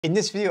In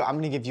this video, I'm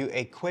going to give you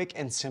a quick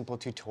and simple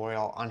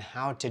tutorial on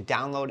how to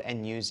download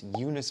and use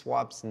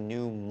Uniswap's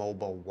new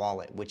mobile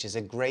wallet, which is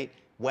a great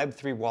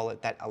Web3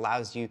 wallet that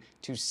allows you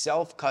to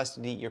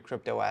self-custody your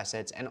crypto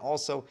assets and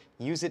also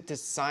use it to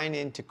sign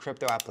into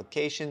crypto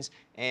applications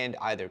and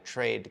either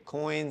trade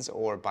coins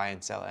or buy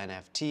and sell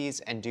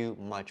NFTs and do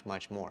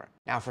much more.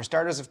 Now, for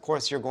starters, of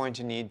course, you're going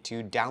to need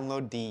to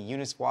download the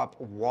Uniswap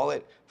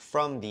wallet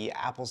from the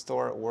Apple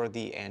Store or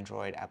the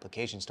Android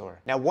application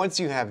store. Now, once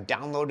you have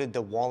downloaded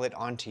the wallet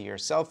onto your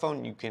cell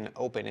phone, you can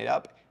open it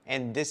up,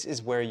 and this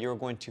is where you're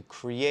going to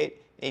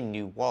create a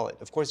new wallet.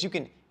 Of course, you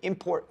can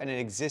import an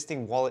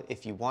existing wallet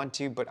if you want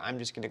to, but I'm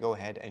just going to go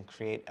ahead and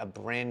create a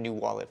brand new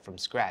wallet from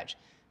scratch.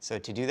 So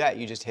to do that,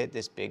 you just hit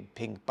this big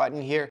pink button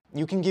here.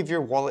 You can give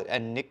your wallet a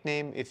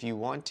nickname if you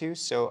want to.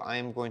 So I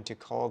am going to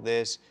call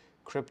this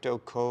Krypto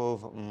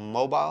Cove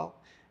Mobile,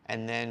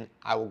 and then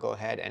I will go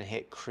ahead and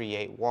hit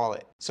create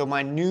wallet. So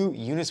my new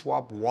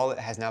Uniswap wallet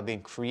has now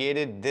been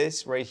created.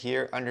 This right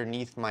here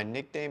underneath my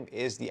nickname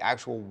is the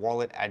actual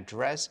wallet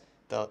address,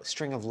 the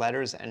string of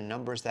letters and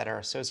numbers that are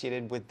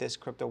associated with this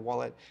crypto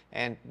wallet,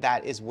 and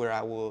that is where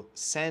I will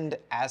send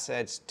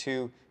assets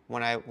to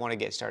when I want to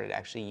get started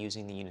actually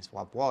using the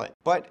Uniswap wallet.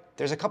 But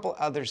there's a couple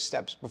other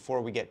steps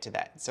before we get to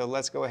that. So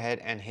let's go ahead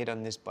and hit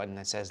on this button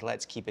that says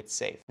let's keep it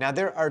safe. Now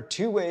there are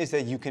two ways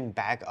that you can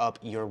back up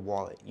your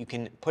wallet. You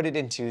can put it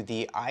into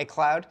the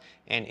iCloud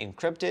and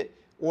encrypt it,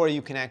 or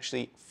you can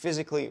actually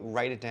physically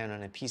write it down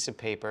on a piece of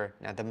paper.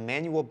 Now the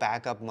manual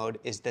backup mode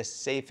is the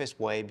safest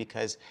way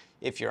because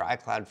if your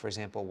iCloud, for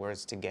example, were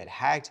to get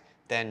hacked,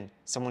 then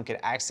someone could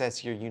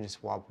access your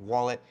Uniswap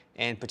wallet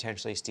and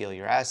potentially steal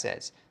your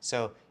assets.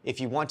 So if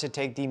you want to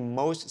take the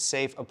most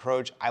safe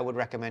approach, I would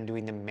recommend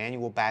doing the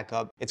manual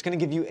backup. It's gonna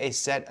give you a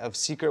set of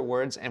secret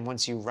words, and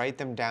once you write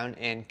them down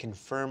and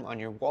confirm on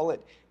your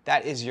wallet,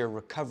 that is your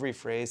recovery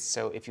phrase.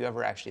 So if you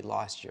ever actually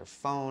lost your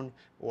phone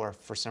or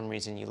for some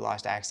reason you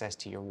lost access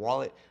to your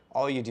wallet,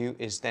 all you do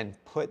is then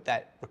put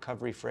that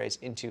recovery phrase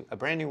into a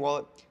brand new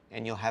wallet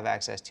and you'll have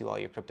access to all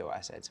your crypto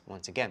assets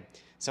once again.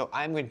 So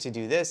I'm going to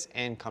do this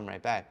and come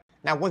right back.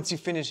 Now, once you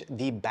finish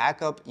the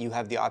backup, you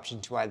have the option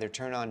to either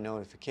turn on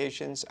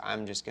notifications.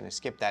 I'm just going to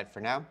skip that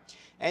for now.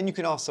 And you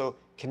can also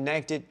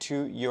connect it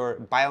to your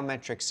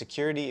biometric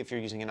security if you're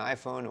using an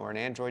iPhone or an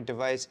Android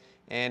device.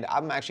 And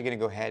I'm actually going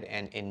to go ahead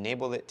and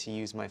enable it to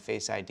use my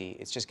Face ID.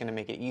 It's just going to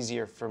make it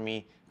easier for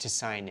me to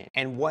sign in.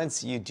 And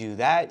once you do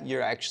that,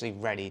 you're actually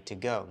ready to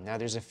go. Now,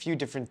 there's a few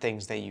different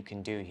things that you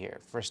can do here.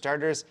 For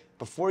starters,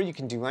 before you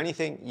can do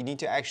anything, you need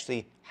to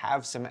actually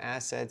have some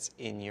assets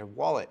in your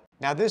wallet.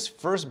 Now, this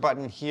first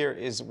button here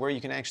is where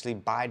you can actually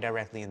buy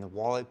directly in the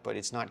wallet, but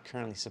it's not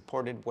currently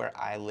supported where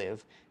I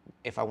live.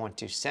 If I want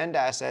to send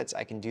assets,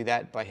 I can do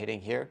that by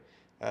hitting here.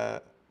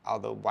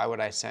 Although, why would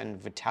I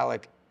send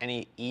Vitalik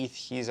any ETH?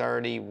 He's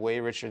already way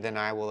richer than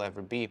I will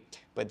ever be.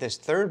 But this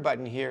third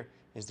button here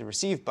is the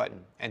receive button.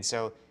 And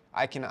so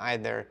I can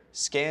either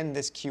scan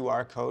this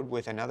QR code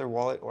with another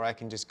wallet, or I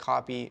can just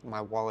copy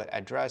my wallet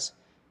address,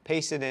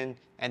 paste it in,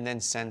 and then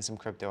send some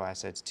crypto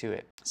assets to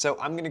it. So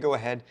I'm gonna go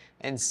ahead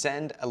and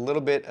send a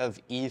little bit of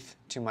ETH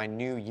to my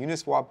new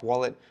Uniswap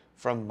wallet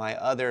from my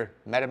other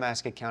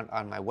MetaMask account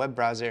on my web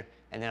browser,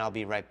 and then I'll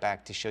be right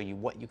back to show you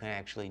what you can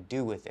actually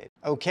do with it.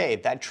 Okay,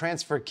 that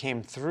transfer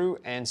came through,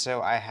 and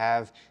so I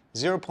have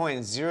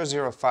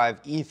 0.005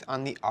 ETH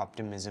on the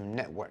Optimism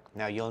network.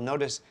 Now you'll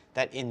notice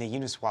that in the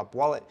Uniswap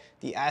wallet,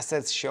 the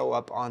assets show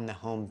up on the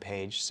home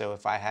page. So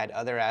if I had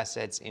other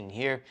assets in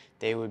here,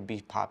 they would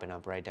be popping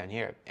up right down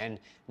here. And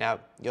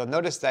now you'll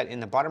notice that in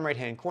the bottom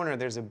right-hand corner,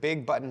 there's a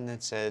big button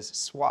that says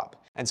swap.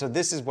 And so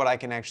this is what I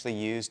can actually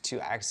use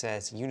to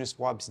access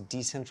Uniswap's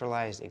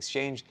decentralized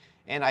exchange,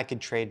 and I could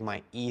trade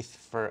my ETH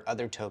for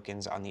other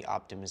tokens on the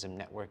Optimism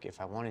network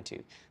if I wanted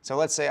to. So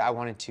let's say I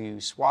wanted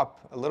to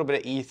swap a little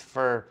bit of ETH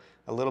for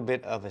a little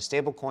bit of a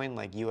stablecoin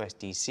like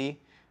USDC.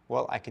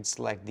 Well, I could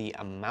select the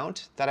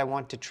amount that I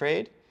want to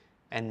trade,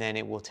 and then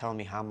it will tell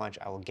me how much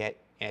I will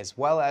get, as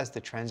well as the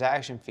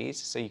transaction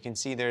fees. So you can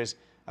see there's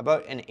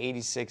about an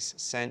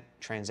 86-cent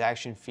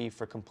transaction fee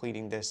for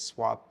completing this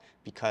swap,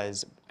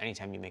 because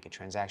anytime you make a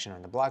transaction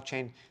on the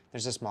blockchain,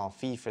 there's a small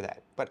fee for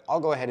that. But I'll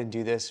go ahead and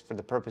do this for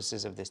the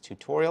purposes of this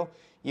tutorial,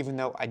 even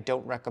though I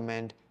don't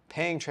recommend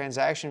paying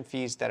transaction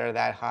fees that are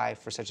that high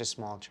for such a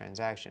small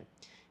transaction.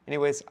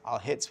 Anyways, I'll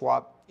hit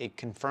swap. It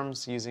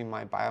confirms using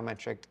my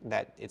biometric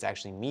that it's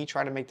actually me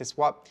trying to make the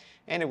swap,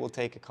 and it will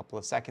take a couple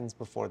of seconds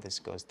before this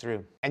goes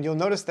through. And you'll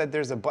notice that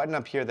there's a button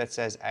up here that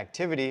says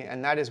activity,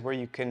 and that is where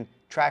you can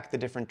track the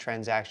different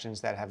transactions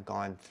that have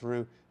gone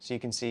through. So you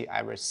can see I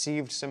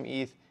received some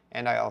ETH,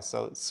 and I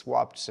also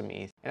swapped some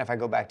ETH. And if I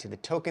go back to the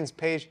tokens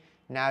page,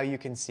 now you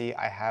can see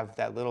I have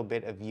that little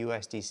bit of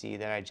USDC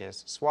that I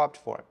just swapped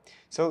for.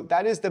 So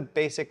that is the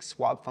basic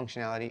swap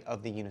functionality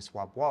of the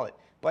Uniswap wallet.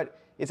 But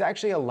it's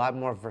actually a lot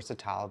more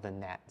versatile than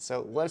that.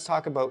 So let's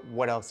talk about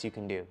what else you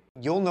can do.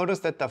 You'll notice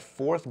that the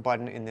fourth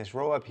button in this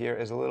row up here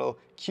is a little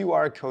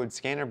QR code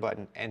scanner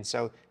button. And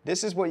so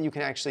this is what you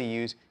can actually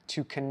use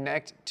to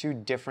connect to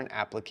different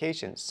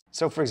applications.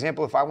 So for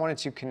example, if I wanted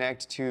to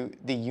connect to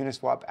the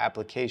Uniswap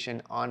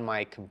application on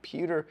my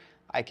computer,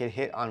 I could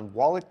hit on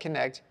Wallet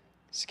Connect,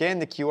 scan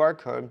the QR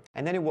code,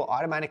 and then it will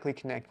automatically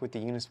connect with the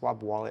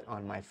Uniswap wallet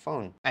on my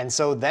phone. And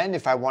so then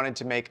if I wanted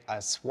to make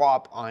a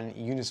swap on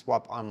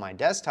Uniswap on my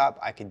desktop,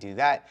 I could do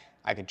that.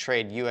 I could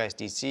trade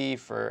USDC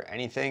for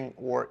anything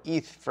or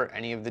ETH for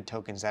any of the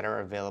tokens that are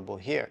available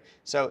here.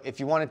 So if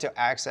you wanted to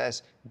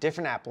access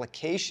different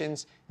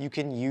applications, you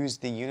can use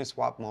the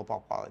Uniswap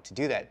mobile wallet to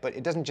do that. But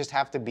it doesn't just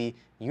have to be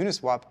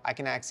Uniswap. I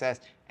can access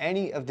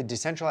any of the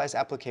decentralized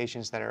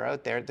applications that are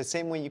out there the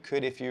same way you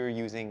could if you were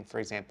using, for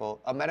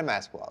example, a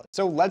MetaMask wallet.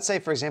 So let's say,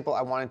 for example,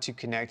 I wanted to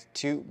connect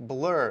to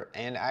Blur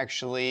and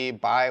actually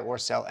buy or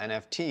sell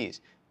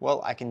NFTs.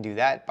 Well, I can do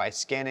that by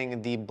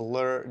scanning the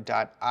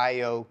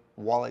blur.io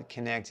Wallet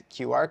Connect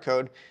QR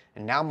code,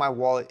 and now my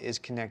wallet is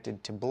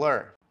connected to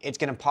Blur. It's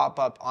gonna pop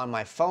up on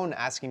my phone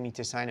asking me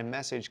to sign a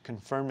message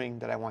confirming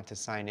that I want to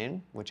sign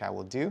in, which I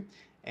will do,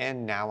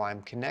 and now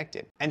I'm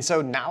connected. And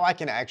so now I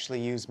can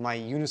actually use my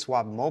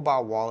Uniswap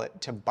mobile wallet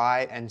to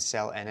buy and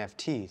sell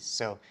NFTs.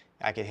 So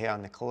I could hit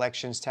on the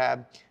collections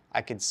tab,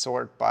 I could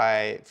sort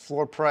by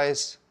floor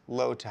price,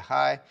 low to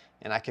high,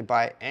 and I could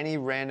buy any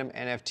random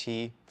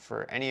NFT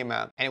for any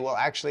amount. And it will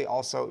actually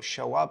also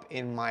show up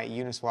in my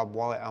Uniswap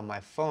wallet on my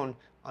phone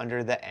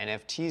under the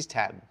NFTs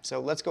tab. So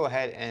let's go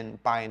ahead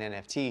and buy an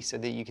NFT so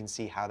that you can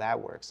see how that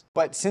works.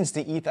 But since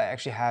the ETH I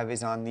actually have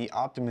is on the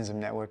Optimism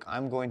network,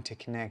 I'm going to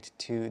connect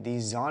to the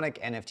Zonic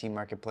NFT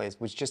marketplace,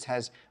 which just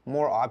has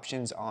more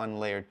options on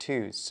layer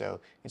 2.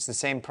 So it's the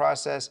same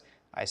process.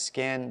 I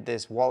scan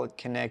this Wallet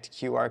Connect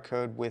QR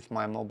code with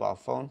my mobile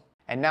phone.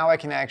 And now I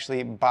can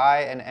actually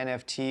buy an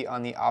NFT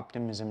on the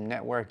Optimism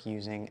network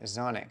using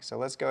Zonic. So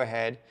let's go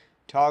ahead,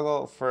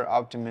 toggle for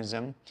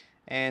Optimism,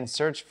 and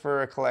search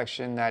for a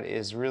collection that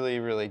is really,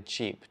 really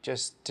cheap,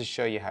 just to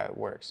show you how it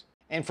works.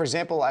 And for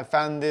example, I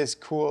found this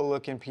cool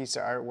looking piece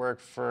of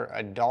artwork for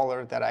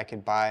 $1 that I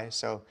could buy.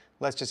 So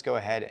let's just go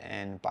ahead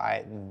and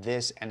buy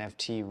this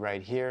NFT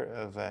right here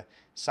of a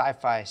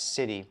sci-fi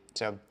city.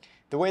 So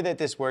the way that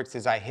this works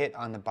is I hit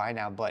on the buy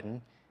now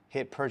button,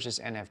 hit purchase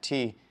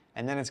NFT,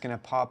 and then it's gonna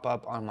pop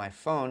up on my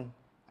phone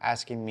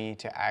asking me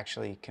to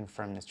actually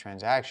confirm this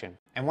transaction.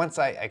 And once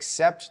I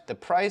accept the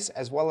price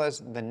as well as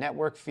the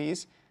network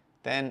fees,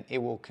 then it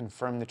will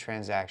confirm the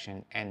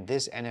transaction and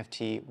this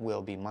NFT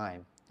will be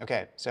mine.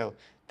 Okay, so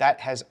that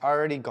has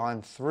already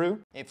gone through.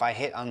 If I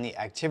hit on the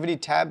activity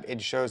tab,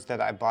 it shows that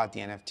I bought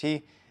the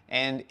NFT,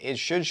 and it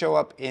should show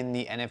up in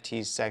the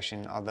NFTs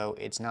section, although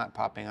it's not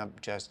popping up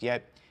just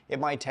yet. It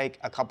might take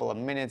a couple of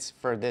minutes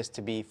for this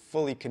to be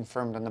fully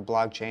confirmed on the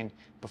blockchain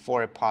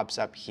before it pops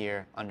up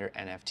here under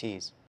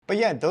NFTs. But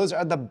yeah, those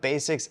are the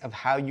basics of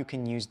how you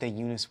can use the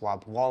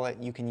Uniswap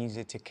wallet. You can use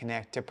it to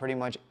connect to pretty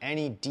much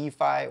any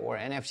DeFi or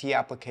NFT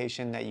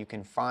application that you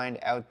can find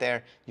out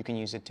there. You can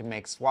use it to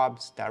make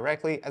swaps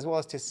directly, as well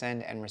as to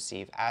send and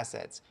receive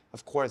assets.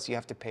 Of course, you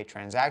have to pay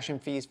transaction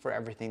fees for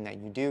everything that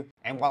you do.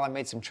 And while I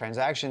made some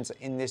transactions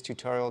in this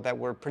tutorial that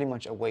were pretty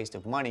much a waste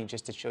of money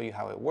just to show you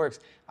how it works,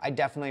 I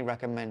definitely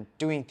recommend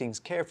doing things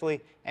carefully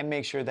and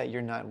make sure that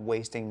you're not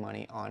wasting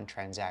money on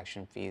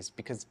transaction fees,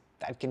 because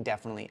that can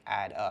definitely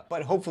add up.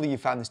 But hopefully you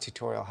found this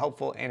tutorial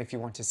helpful, and if you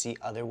want to see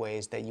other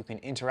ways that you can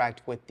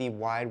interact with the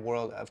wide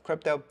world of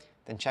crypto,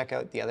 then check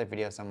out the other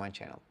videos on my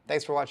channel.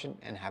 Thanks for watching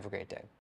and have a great day.